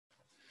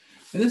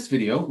In this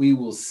video, we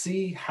will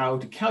see how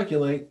to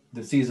calculate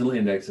the seasonal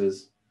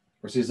indexes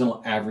or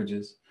seasonal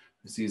averages,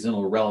 or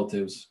seasonal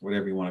relatives,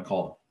 whatever you want to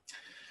call them.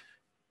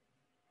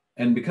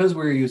 And because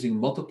we're using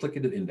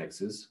multiplicative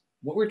indexes,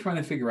 what we're trying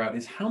to figure out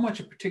is how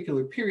much a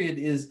particular period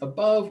is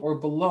above or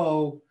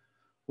below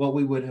what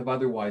we would have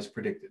otherwise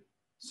predicted.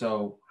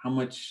 So how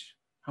much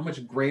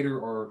greater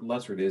or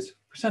lesser it is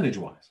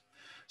percentage-wise.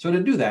 So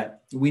to do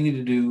that, we need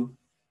to do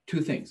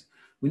two things.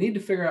 We need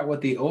to figure out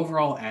what the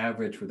overall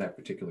average for that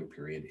particular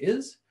period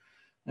is.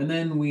 And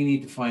then we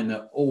need to find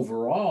the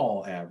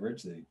overall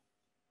average, the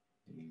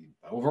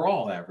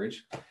overall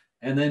average.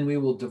 And then we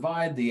will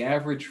divide the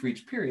average for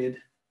each period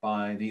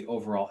by the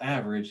overall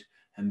average.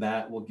 And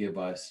that will give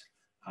us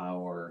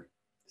our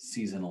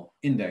seasonal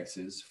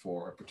indexes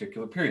for a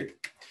particular period.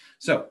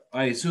 So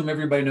I assume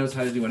everybody knows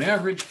how to do an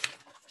average.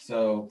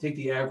 So take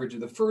the average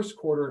of the first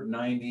quarter,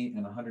 90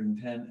 and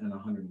 110 and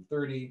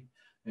 130,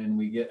 and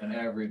we get an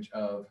average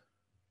of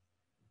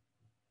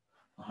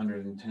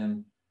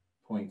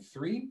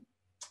 110.3.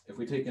 If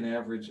we take an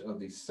average of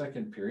the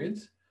second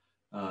periods,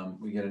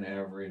 we get an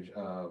average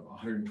of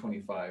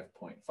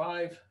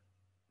 125.5.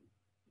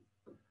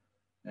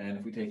 And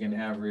if we take an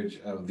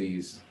average of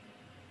these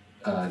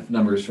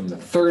numbers from the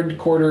third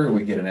quarter,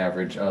 we get an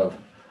average of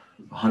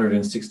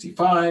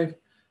 165.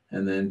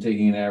 And then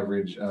taking an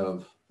average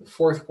of the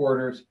fourth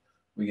quarters,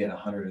 we get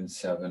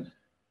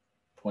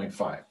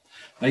 107.5.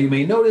 Now you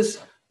may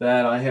notice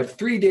that I have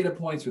 3 data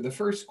points for the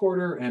first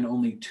quarter and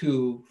only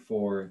 2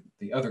 for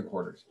the other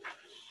quarters.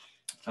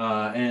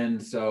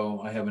 And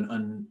so I have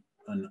an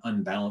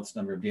unbalanced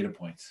number of data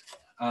points.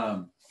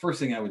 First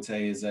thing I would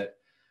say is that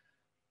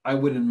I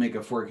wouldn't make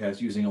a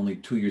forecast using only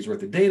 2 years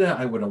worth of data.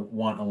 I would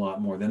want a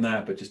lot more than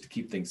that, but just to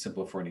keep things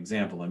simple for an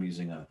example, I'm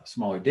using a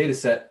smaller data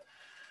set.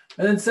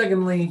 And then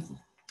secondly,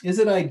 is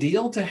it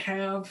ideal to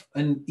have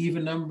an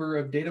even number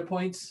of data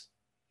points?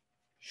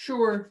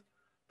 Sure,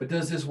 but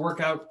does this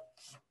work out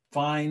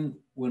fine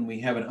when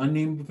we have an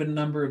uneven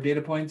number of data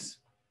points?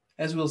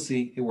 As we'll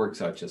see, it works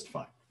out just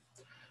fine.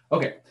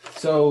 Okay,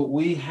 so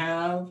we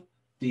have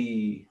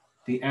the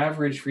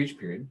average for each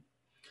period.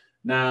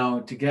 Now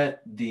to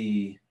get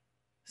the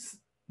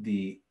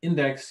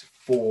index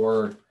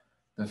for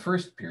the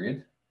first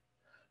period,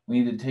 we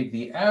need to take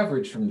the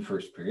average from the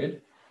first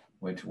period,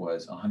 which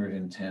was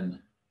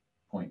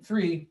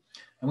 110.3,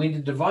 and we need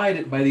to divide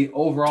it by the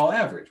overall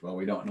average. Well,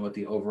 we don't know what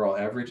the overall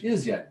average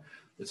is yet.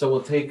 So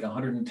we'll take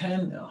 110,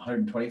 and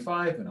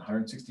 125, and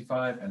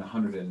 165, and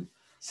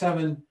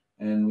 107,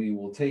 and we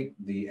will take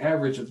the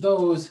average of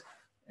those,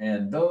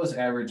 and those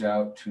average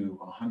out to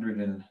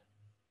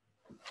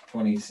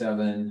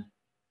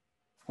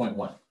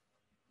 127.1.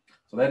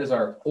 So that is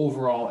our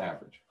overall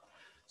average.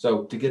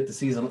 So to get the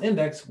seasonal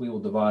index, we will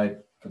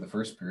divide for the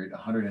first period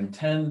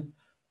 110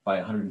 by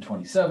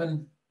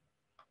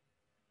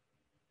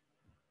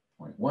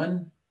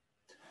 127.1.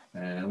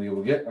 And we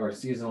will get our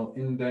seasonal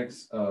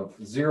index of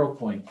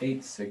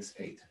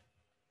 0.868.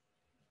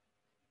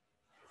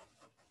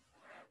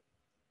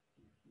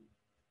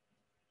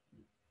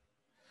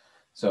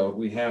 So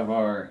we have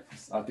our,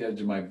 off the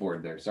edge of my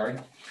board there, sorry.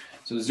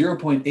 So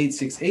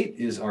 0.868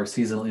 is our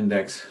seasonal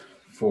index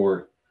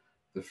for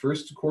the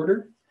first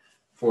quarter.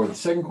 For the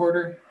second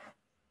quarter,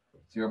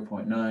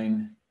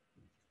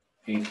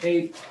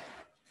 0.988.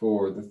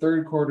 For the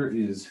third quarter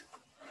is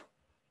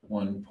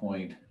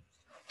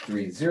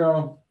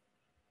 1.30.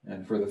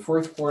 And for the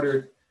fourth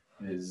quarter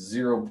is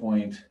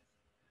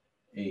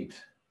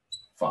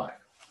 0.85.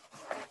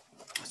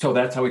 So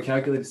that's how we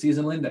calculate the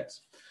seasonal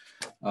index.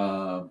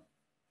 Again,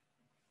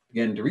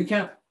 to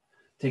recap,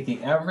 take the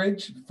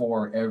average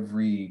for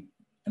every,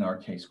 in our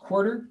case,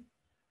 quarter,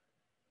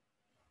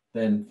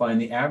 then find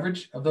the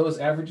average of those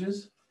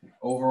averages,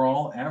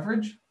 overall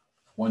average,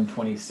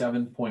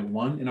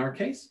 127.1 in our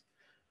case.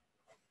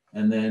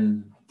 And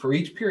then for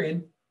each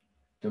period,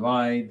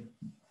 divide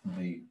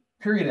the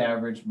period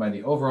average by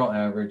the overall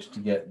average to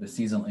get the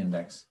seasonal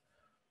index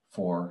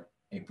for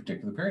a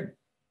particular period.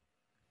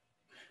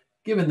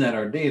 Given that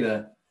our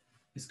data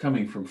is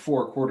coming from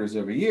 4 quarters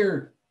of a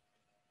year,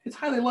 it's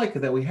highly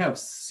likely that we have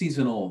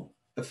seasonal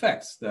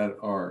effects that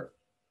are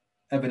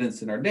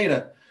evidenced in our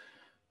data,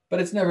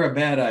 but it's never a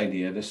bad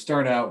idea to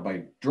start out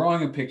by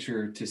drawing a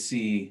picture to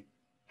see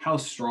how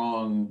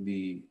strong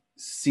the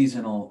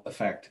seasonal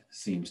effect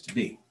seems to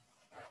be.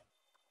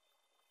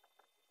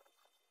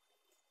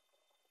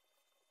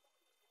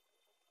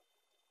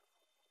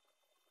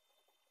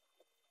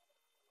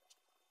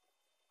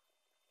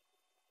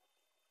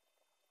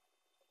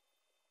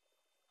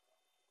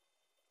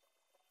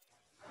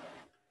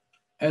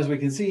 As we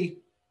can see,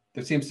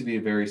 there seems to be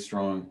a very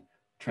strong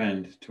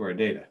trend to our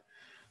data.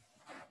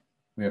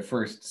 We have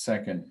first,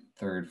 second,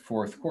 third,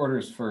 fourth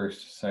quarters,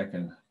 first,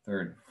 second,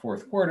 third,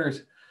 fourth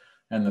quarters,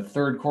 and the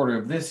third quarter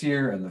of this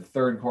year and the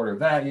third quarter of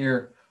that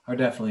year are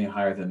definitely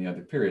higher than the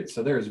other periods.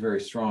 So there is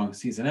very strong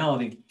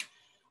seasonality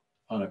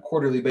on a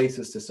quarterly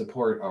basis to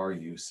support our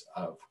use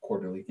of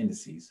quarterly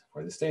indices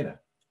for this data.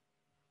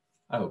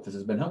 I hope this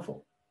has been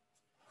helpful.